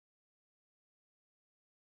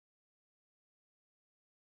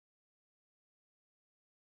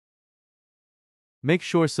Make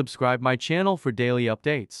sure subscribe my channel for daily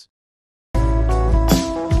updates.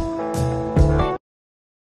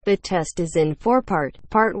 The test is in 4 parts.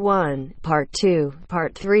 Part 1, Part 2,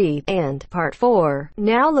 Part 3, and Part 4.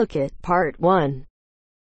 Now look at Part 1.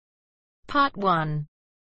 Part 1.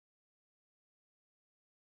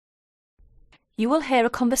 You will hear a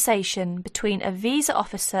conversation between a visa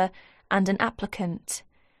officer and an applicant.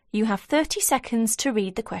 You have 30 seconds to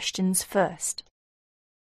read the questions first.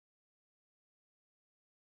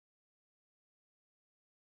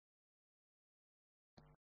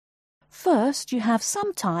 First, you have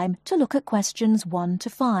some time to look at questions 1 to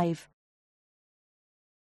 5.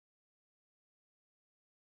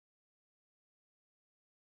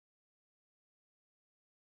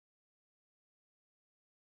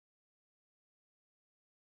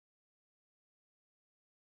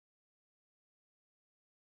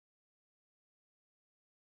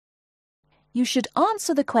 You should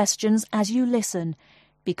answer the questions as you listen,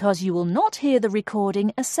 because you will not hear the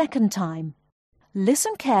recording a second time.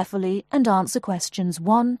 Listen carefully and answer questions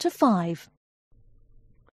 1 to 5.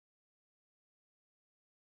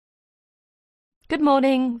 Good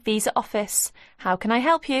morning, Visa Office. How can I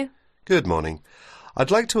help you? Good morning.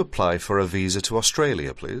 I'd like to apply for a visa to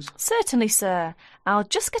Australia, please. Certainly, sir. I'll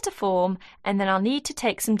just get a form and then I'll need to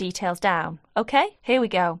take some details down. OK, here we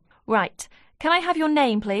go. Right. Can I have your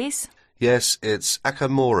name, please? Yes, it's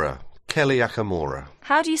Akamora. Kelly Akamora.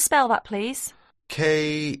 How do you spell that, please?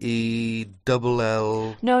 K-E-double-L...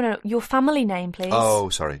 No, your family name, please. Oh,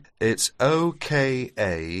 sorry. It's O-K-A-M-U-R-A.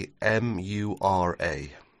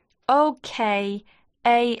 O-K-A-M-U-R-A.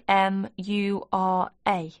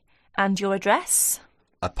 And your address?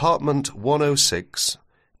 Apartment 106,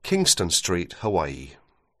 Kingston Street, Hawaii.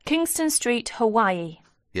 Kingston Street, Hawaii.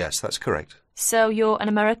 Yes, that's correct. So you're an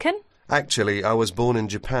American? Actually, I was born in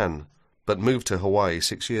Japan, but moved to Hawaii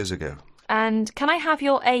 6 years ago. And can I have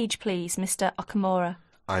your age, please, Mr. Okamura?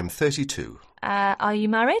 I'm 32. Are you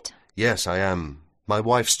married? Yes, I am. My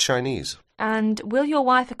wife's Chinese. And will your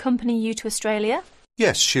wife accompany you to Australia?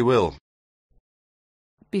 Yes, she will.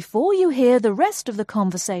 Before you hear the rest of the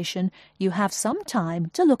conversation, you have some time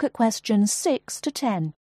to look at questions 6 to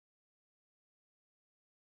 10.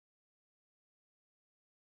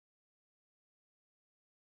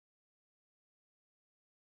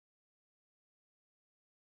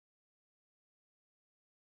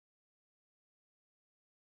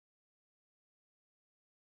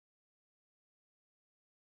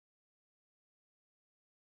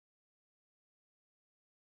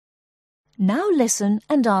 Now listen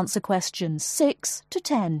and answer questions 6 to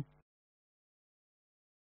 10.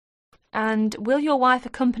 And will your wife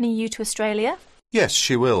accompany you to Australia? Yes,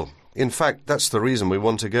 she will. In fact, that's the reason we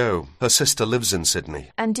want to go. Her sister lives in Sydney.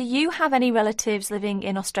 And do you have any relatives living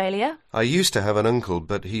in Australia? I used to have an uncle,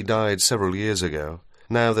 but he died several years ago.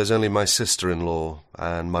 Now there's only my sister-in-law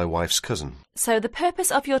and my wife's cousin. So the purpose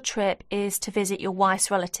of your trip is to visit your wife's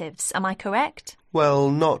relatives, am I correct? Well,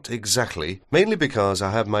 not exactly. Mainly because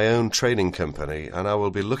I have my own trading company and I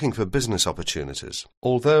will be looking for business opportunities.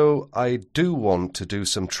 Although I do want to do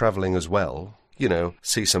some travelling as well. You know,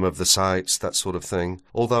 see some of the sights, that sort of thing.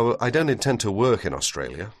 Although I don't intend to work in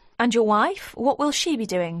Australia. And your wife? What will she be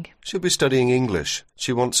doing? She'll be studying English.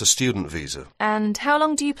 She wants a student visa. And how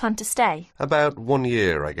long do you plan to stay? About 1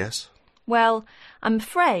 year, I guess. Well, I'm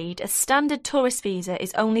afraid a standard tourist visa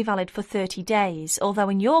is only valid for 30 days, although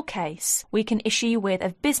in your case, we can issue you with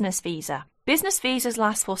a business visa. Business visas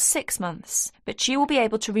last for 6 months, but you will be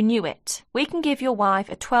able to renew it. We can give your wife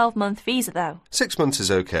a 12-month visa, though. 6 months is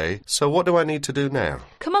okay, so what do I need to do now?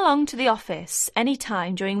 Come along to the office any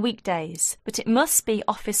time during weekdays, but it must be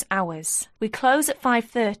office hours. We close at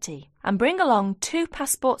 5:30. And bring along 2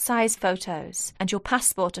 passport-size photos, and your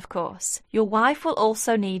passport, of course. Your wife will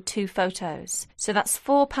also need 2 photos, so that's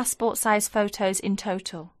 4 passport-size photos in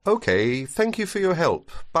total. Okay, thank you for your help.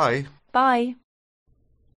 Bye. Bye.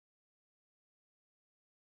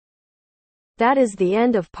 That is the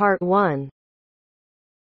end of Part 1.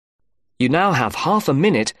 You now have half a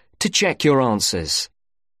minute to check your answers.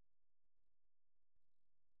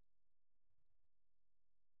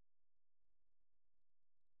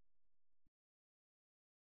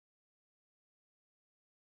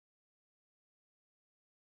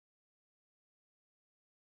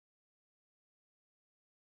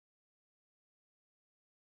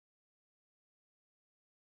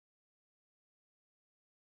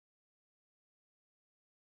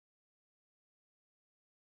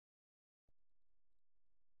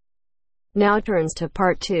 Now turns to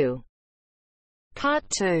Part 2. Part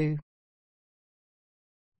 2.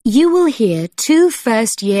 You will hear two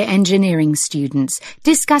first-year engineering students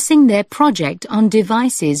discussing their project on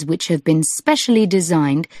devices which have been specially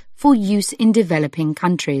designed for use in developing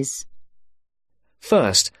countries.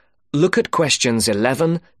 First, look at questions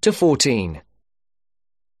 11 to 14.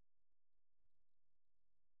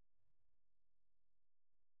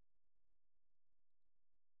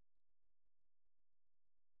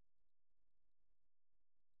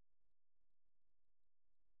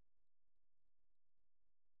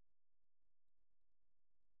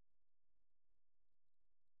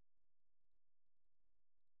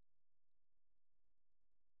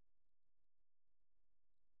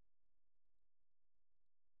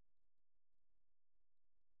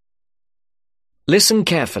 Listen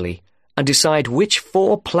carefully and decide which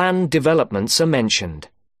 4 planned developments are mentioned.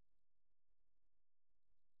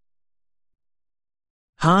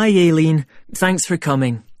 Hi, Aileen. Thanks for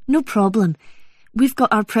coming. No problem. We've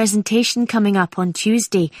got our presentation coming up on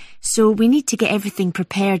Tuesday, so we need to get everything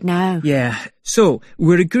prepared now. Yeah, so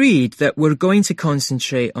we're agreed that we're going to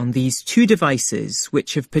concentrate on these 2 devices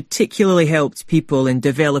which have particularly helped people in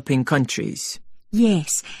developing countries.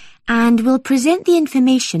 Yes, and we'll present the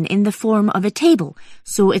information in the form of a table,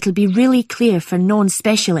 so it'll be really clear for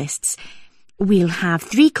non-specialists. We'll have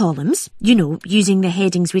 3 columns, using the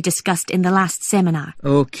headings we discussed in the last seminar.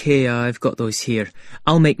 OK, I've got those here.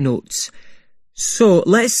 I'll make notes. So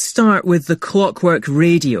let's start with the clockwork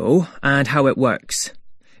radio and how it works.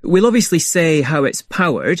 We'll obviously say how it's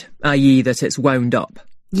powered, i.e. that it's wound up.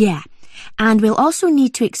 Yeah, and we'll also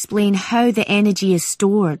need to explain how the energy is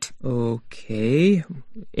stored. OK,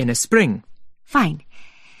 in a spring. Fine,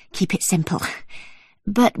 keep it simple.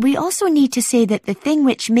 But we also need to say that the thing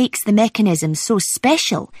which makes the mechanism so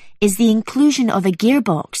special is the inclusion of a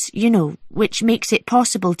gearbox, which makes it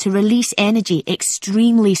possible to release energy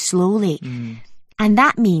extremely slowly. And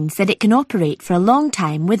that means that it can operate for a long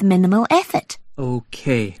time with minimal effort.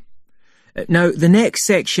 OK. Now, the next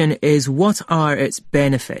section is what are its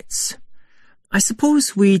benefits? I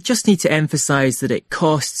suppose we just need to emphasise that it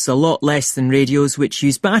costs a lot less than radios which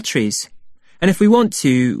use batteries. And if we want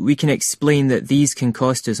to, we can explain that these can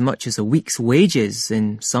cost as much as a week's wages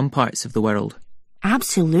in some parts of the world.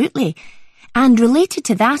 Absolutely. And related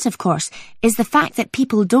to that, of course, is the fact that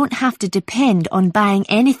people don't have to depend on buying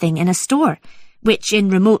anything in a store, which in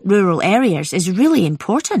remote rural areas is really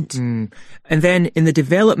important. And then in the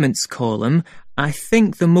developments column, I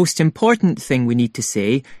think the most important thing we need to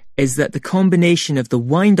say is that the combination of the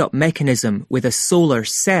wind-up mechanism with a solar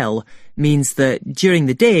cell means that during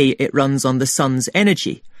the day it runs on the sun's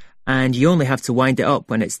energy, and you only have to wind it up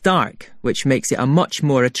when it's dark, which makes it a much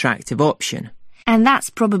more attractive option. And that's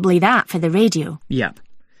probably that for the radio. Yep.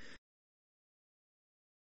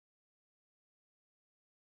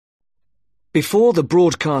 Before the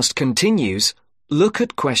broadcast continues, look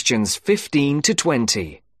at questions 15 to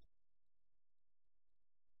 20.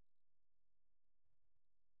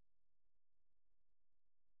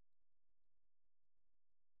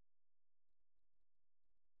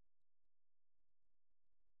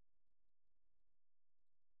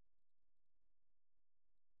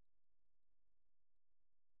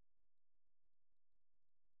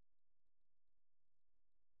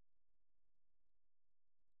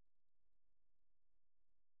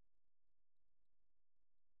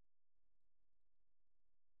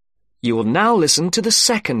 You will now listen to the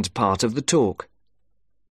second part of the talk.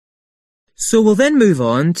 So we'll then move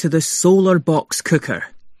on to the solar box cooker.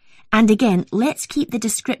 And again, let's keep the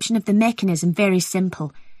description of the mechanism very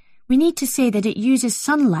simple. We need to say that it uses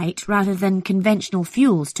sunlight rather than conventional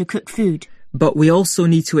fuels to cook food. But we also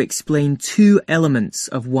need to explain 2 elements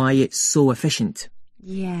of why it's so efficient.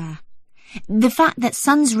 Yeah. The fact that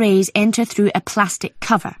sun's rays enter through a plastic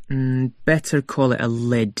cover. Better call it a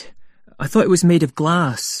lid. I thought it was made of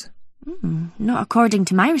glass. Not according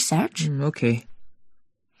to my research. OK.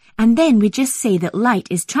 And then we just say that light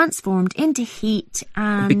is transformed into heat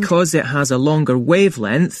and... Because it has a longer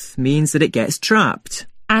wavelength means that it gets trapped.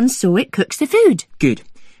 And so it cooks the food. Good.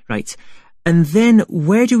 Right. And then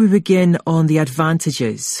where do we begin on the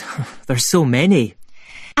advantages? There's so many.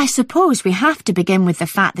 I suppose we have to begin with the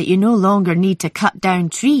fact that you no longer need to cut down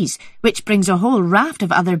trees, which brings a whole raft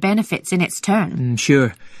of other benefits in its turn.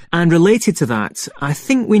 Sure. And related to that, I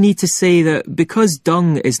think we need to say that because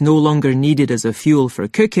dung is no longer needed as a fuel for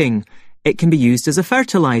cooking, it can be used as a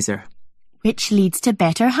fertiliser. Which leads to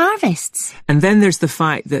better harvests. And then there's the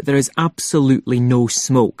fact that there is absolutely no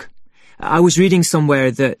smoke. I was reading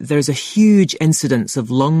somewhere that there's a huge incidence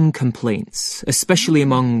of lung complaints, especially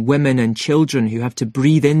among women and children who have to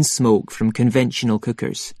breathe in smoke from conventional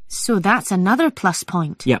cookers. So that's another plus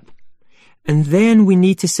point. Yep. And then we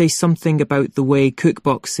need to say something about the way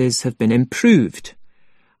cookboxes have been improved.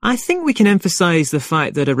 I think we can emphasise the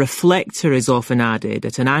fact that a reflector is often added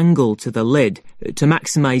at an angle to the lid to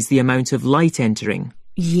maximise the amount of light entering.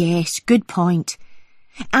 Yes, good point.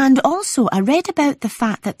 And also, I read about the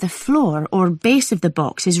fact that the floor or base of the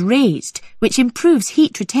box is raised, which improves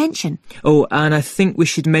heat retention. Oh, and I think we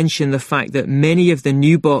should mention the fact that many of the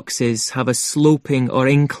new boxes have a sloping or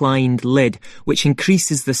inclined lid, which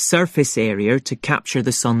increases the surface area to capture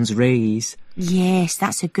the sun's rays. Yes,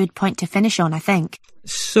 that's a good point to finish on, I think.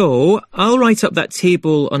 So, I'll write up that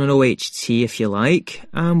table on an OHT if you like,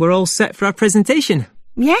 and we're all set for our presentation.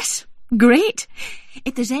 Yes, great.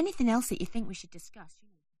 If there's anything else that you think we should discuss...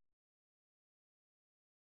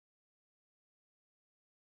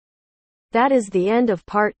 That is the end of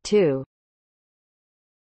part 2.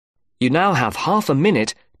 You now have half a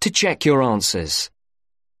minute to check your answers.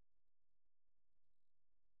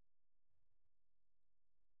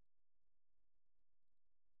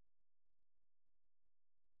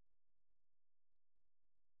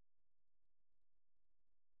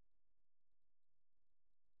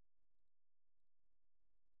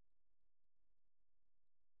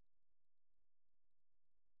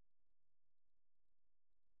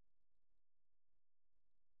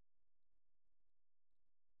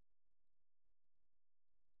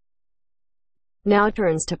 Now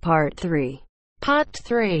turns to part 3. Part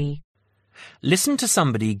 3. Listen to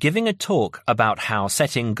somebody giving a talk about how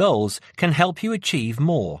setting goals can help you achieve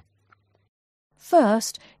more.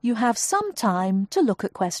 First, you have some time to look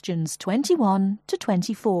at questions 21 to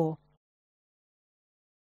 24.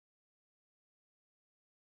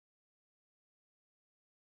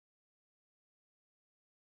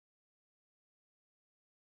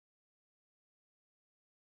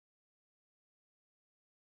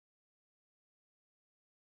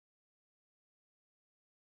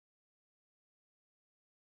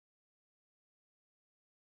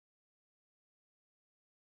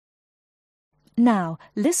 Now,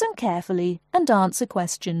 listen carefully and answer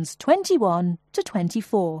questions 21 to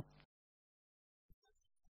 24.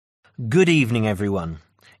 Good evening, everyone.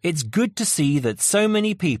 It's good to see that so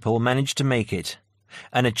many people managed to make it.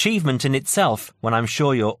 An achievement in itself when I'm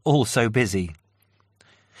sure you're all so busy.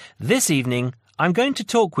 This evening, I'm going to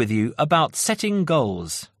talk with you about setting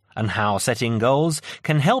goals and how setting goals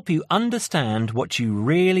can help you understand what you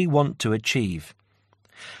really want to achieve.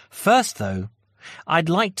 First, though, I'd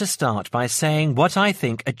like to start by saying what I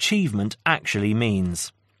think achievement actually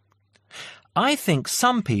means. I think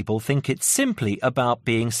some people think it's simply about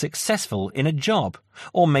being successful in a job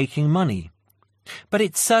or making money, but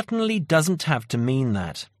it certainly doesn't have to mean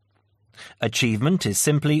that. Achievement is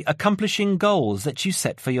simply accomplishing goals that you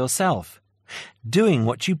set for yourself, doing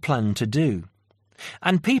what you plan to do,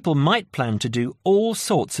 and people might plan to do all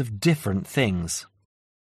sorts of different things.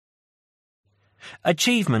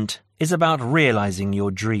 Achievement is about realizing your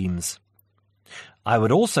dreams. I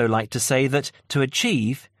would also like to say that to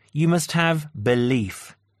achieve, you must have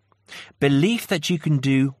belief. Belief that you can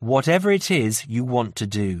do whatever it is you want to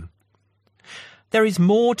do. There is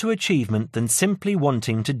more to achievement than simply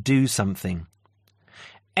wanting to do something.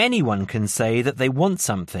 Anyone can say that they want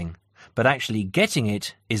something, but actually getting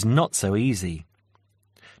it is not so easy.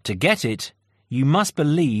 To get it, you must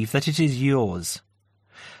believe that it is yours.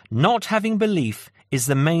 Not having belief is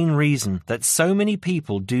the main reason that so many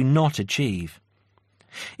people do not achieve.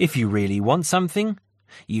 If you really want something,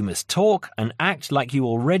 you must talk and act like you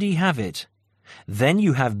already have it. Then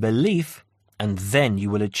you have belief, and then you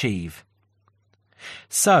will achieve.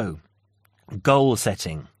 So, goal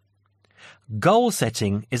setting. Goal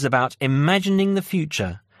setting is about imagining the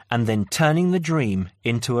future and then turning the dream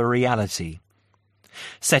into a reality.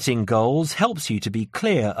 Setting goals helps you to be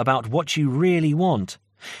clear about what you really want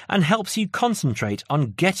and helps you concentrate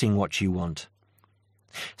on getting what you want.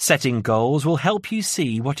 Setting goals will help you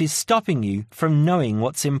see what is stopping you from knowing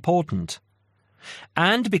what's important.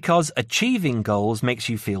 And because achieving goals makes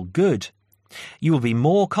you feel good, you will be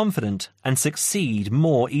more confident and succeed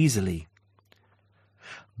more easily.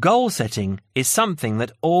 Goal setting is something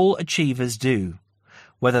that all achievers do,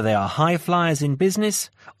 whether they are high flyers in business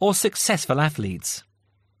or successful athletes.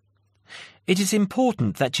 It is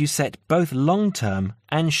important that you set both long-term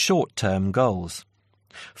and short-term goals.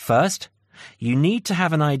 First, you need to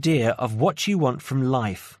have an idea of what you want from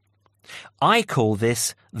life. I call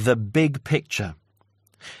this the big picture.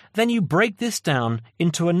 Then you break this down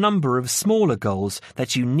into a number of smaller goals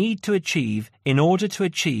that you need to achieve in order to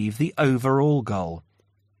achieve the overall goal.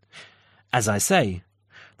 As I say,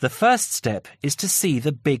 the first step is to see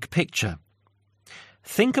the big picture.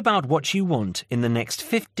 Think about what you want in the next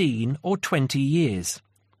 15 or 20 years.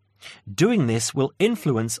 Doing this will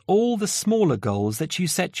influence all the smaller goals that you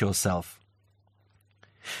set yourself.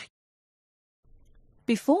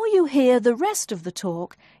 Before you hear the rest of the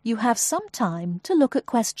talk, you have some time to look at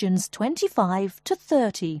questions 25 to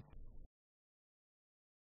 30.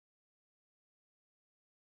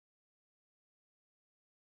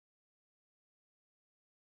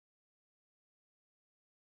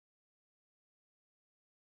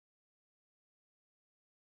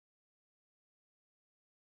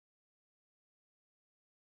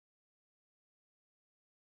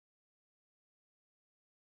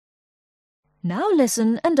 Now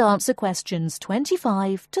listen and answer questions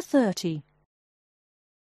 25 to 30.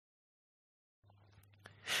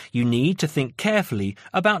 You need to think carefully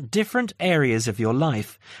about different areas of your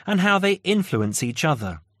life and how they influence each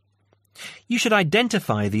other. You should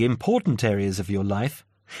identify the important areas of your life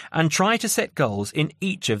and try to set goals in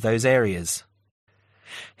each of those areas.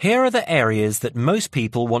 Here are the areas that most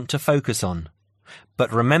people want to focus on.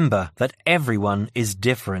 But remember that everyone is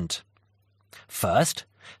different. First,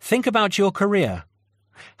 think about your career.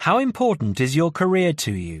 How important is your career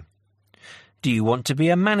to you? Do you want to be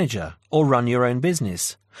a manager or run your own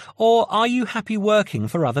business? Or are you happy working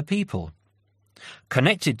for other people?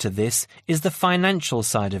 Connected to this is the financial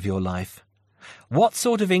side of your life. What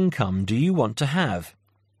sort of income do you want to have?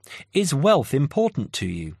 Is wealth important to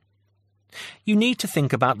you? You need to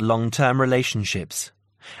think about long-term relationships.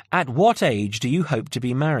 At what age do you hope to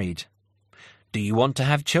be married? Do you want to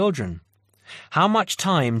have children? How much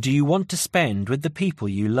time do you want to spend with the people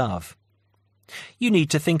you love? You need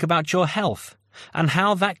to think about your health and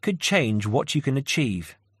how that could change what you can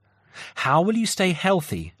achieve. How will you stay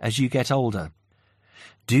healthy as you get older?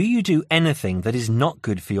 Do you do anything that is not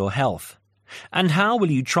good for your health? And how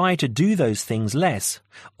will you try to do those things less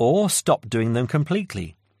or stop doing them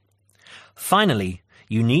completely? Finally,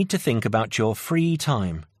 you need to think about your free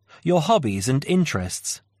time, your hobbies and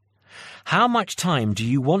interests. How much time do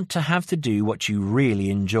you want to have to do what you really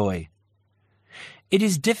enjoy? It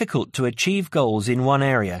is difficult to achieve goals in one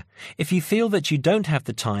area if you feel that you don't have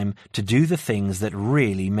the time to do the things that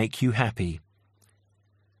really make you happy.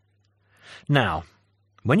 Now,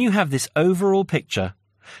 when you have this overall picture,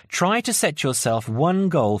 try to set yourself one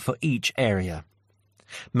goal for each area.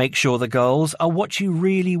 Make sure the goals are what you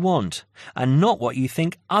really want and not what you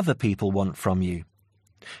think other people want from you.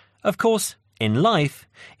 Of course, in life,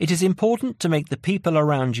 it is important to make the people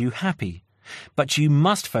around you happy, but you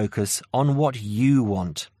must focus on what you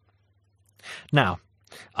want. Now,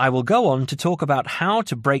 I will go on to talk about how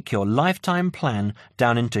to break your lifetime plan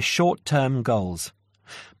down into short-term goals.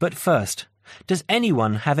 But first, does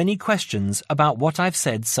anyone have any questions about what I've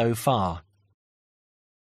said so far?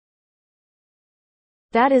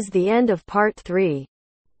 That is the end of part 3.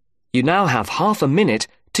 You now have half a minute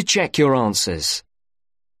to check your answers.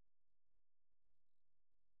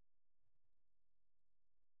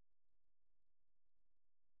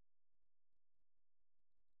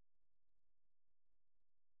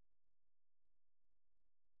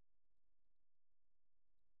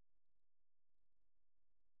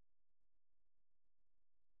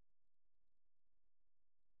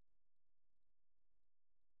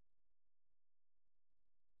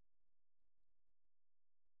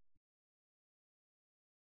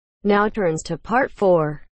 Now turns to part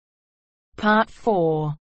 4. Part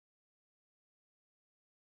 4.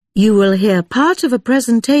 You will hear part of a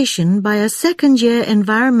presentation by a second-year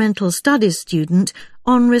environmental studies student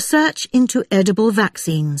on research into edible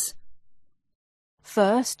vaccines.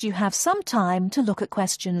 First, you have some time to look at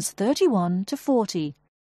questions 31 to 40.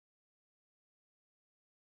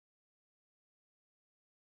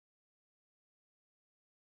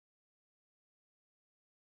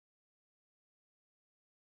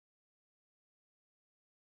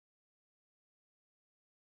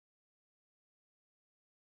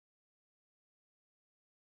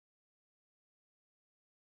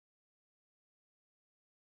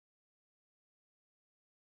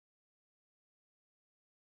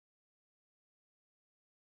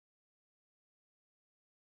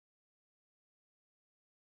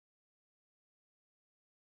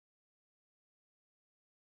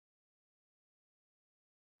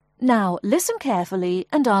 Now listen carefully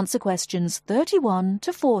and answer questions 31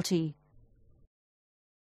 to 40.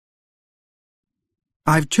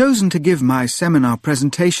 I've chosen to give my seminar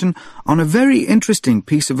presentation on a very interesting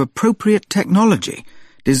piece of appropriate technology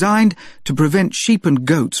designed to prevent sheep and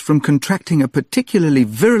goats from contracting a particularly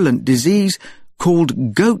virulent disease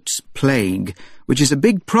called goat's plague, which is a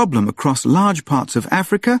big problem across large parts of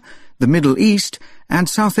Africa, the Middle East, and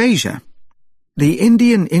South Asia. The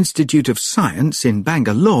Indian Institute of Science in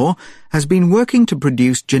Bangalore has been working to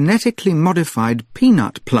produce genetically modified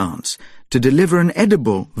peanut plants to deliver an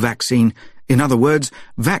edible vaccine. In other words,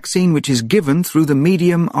 vaccine which is given through the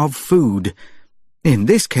medium of food. In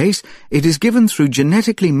this case, it is given through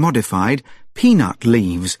genetically modified peanut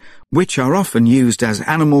leaves, which are often used as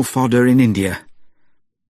animal fodder in India.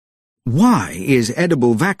 Why is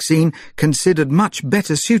edible vaccine considered much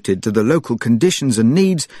better suited to the local conditions and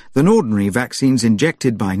needs than ordinary vaccines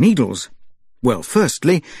injected by needles? Well,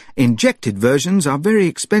 firstly, injected versions are very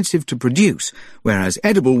expensive to produce, whereas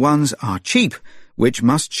edible ones are cheap, which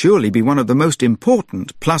must surely be one of the most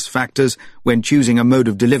important plus factors when choosing a mode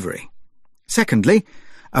of delivery. Secondly,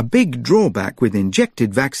 a big drawback with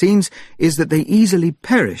injected vaccines is that they easily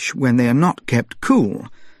perish when they are not kept cool.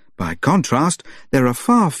 By contrast, there are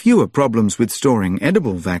far fewer problems with storing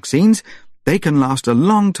edible vaccines. They can last a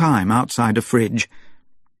long time outside a fridge.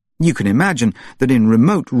 You can imagine that in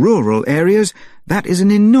remote rural areas, that is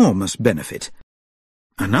an enormous benefit.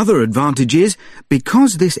 Another advantage is,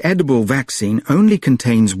 because this edible vaccine only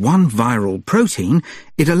contains one viral protein,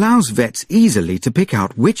 it allows vets easily to pick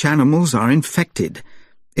out which animals are infected.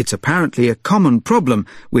 It's apparently a common problem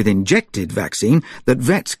with injected vaccine that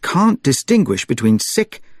vets can't distinguish between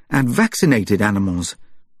sick and vaccinated animals.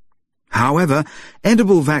 However,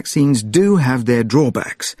 edible vaccines do have their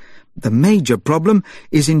drawbacks. The major problem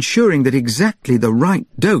is ensuring that exactly the right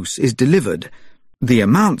dose is delivered. The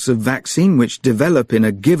amounts of vaccine which develop in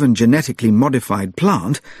a given genetically modified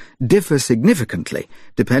plant differ significantly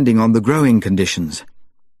depending on the growing conditions.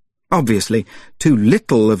 Obviously, too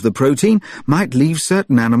little of the protein might leave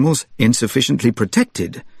certain animals insufficiently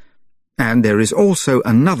protected. And there is also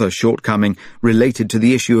another shortcoming related to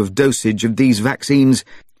the issue of dosage of these vaccines.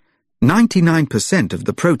 99% of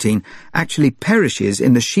the protein actually perishes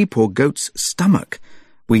in the sheep or goat's stomach.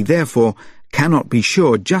 We therefore cannot be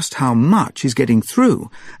sure just how much is getting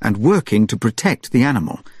through and working to protect the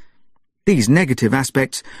animal. These negative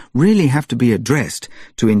aspects really have to be addressed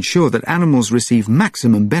to ensure that animals receive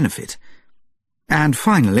maximum benefit. And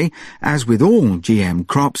finally, as with all GM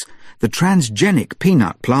crops, the transgenic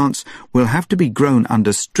peanut plants will have to be grown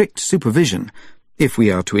under strict supervision if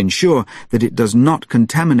we are to ensure that it does not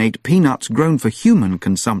contaminate peanuts grown for human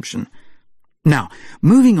consumption. Now,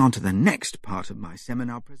 moving on to the next part of my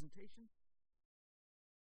seminar presentation.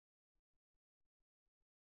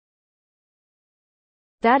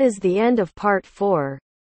 That is the end of part 4.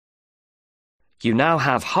 You now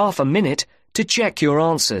have half a minute to check your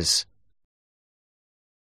answers.